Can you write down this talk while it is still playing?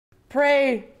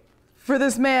pray for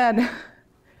this man.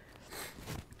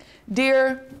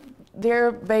 Dear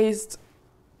based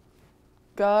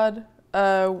God,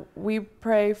 we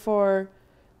pray for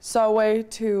Sawe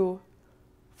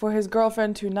for his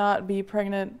girlfriend to not be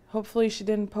pregnant. Hopefully she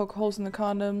didn't poke holes in the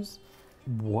condoms.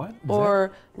 What?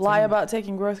 Or lie about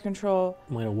taking birth control.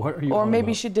 Malena, what are you Or on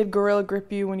maybe about? she did gorilla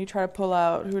grip you when you try to pull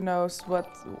out. Who knows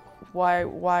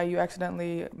why you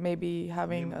accidentally maybe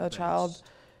having a child.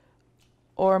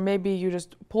 Or maybe you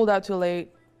just pulled out too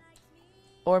late.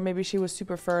 Or maybe she was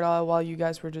super fertile while you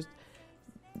guys were just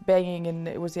banging and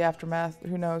it was the aftermath.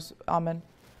 Who knows? Amen.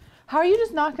 How are you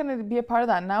just not going to be a part of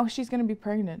that? Now she's going to be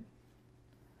pregnant.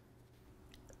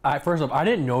 First off, I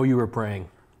didn't know you were praying.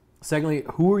 Secondly,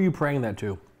 who are you praying that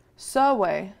to?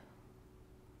 Subway.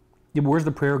 Yeah, but where's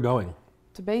the prayer going?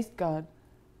 To base God.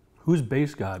 Who's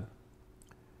base God?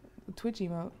 The Twitch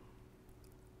emote.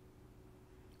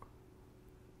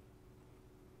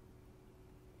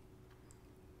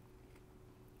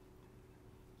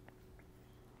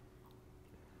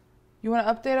 You want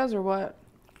to update us or what?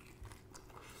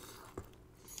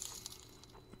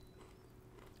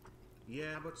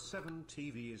 Yeah, but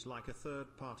 7TV is like a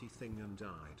third-party thing and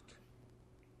died.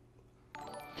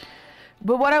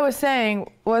 But what I was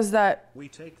saying was that... We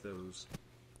take those.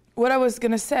 What I was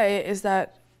going to say is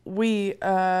that we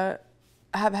have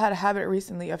had a habit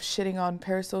recently of shitting on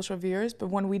parasocial viewers, but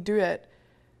when we do it,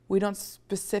 we don't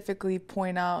specifically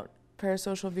point out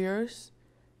parasocial viewers.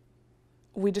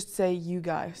 We just say you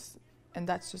guys, and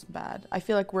that's just bad. I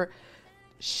feel like we're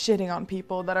shitting on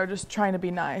people that are just trying to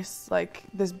be nice, like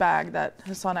this bag that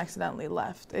Hassan accidentally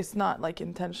left. It's not like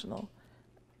intentional.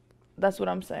 That's what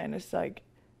I'm saying. It's like,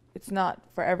 it's not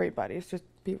for everybody. It's just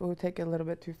people who take it a little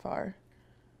bit too far.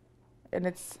 And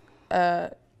it's, I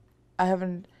have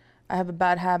a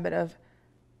bad habit of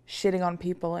shitting on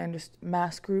people and just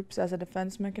mass groups as a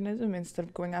defense mechanism instead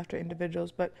of going after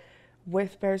individuals. But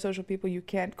with parasocial people, you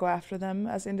can't go after them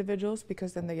as individuals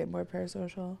because then they get more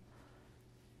parasocial.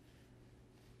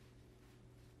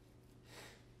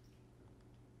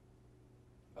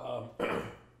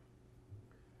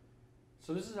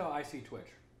 So this is how I see Twitch.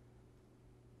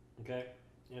 Okay?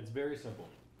 And it's very simple.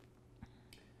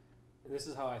 And this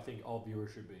is how I think all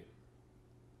viewers should be.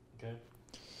 Okay?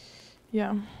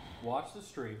 Yeah. Watch the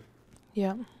stream.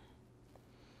 Yeah.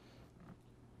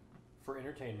 For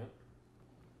entertainment.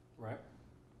 Right?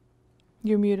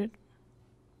 You're muted.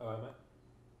 Oh, am I?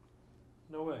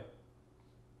 No way.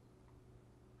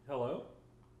 Hello?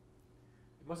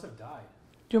 It must have died.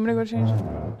 Do you want me to go change it?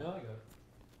 No, I got it.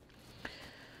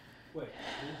 Wait,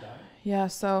 did it die? Yeah,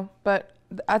 so, but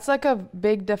that's like a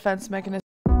big defense mechanism.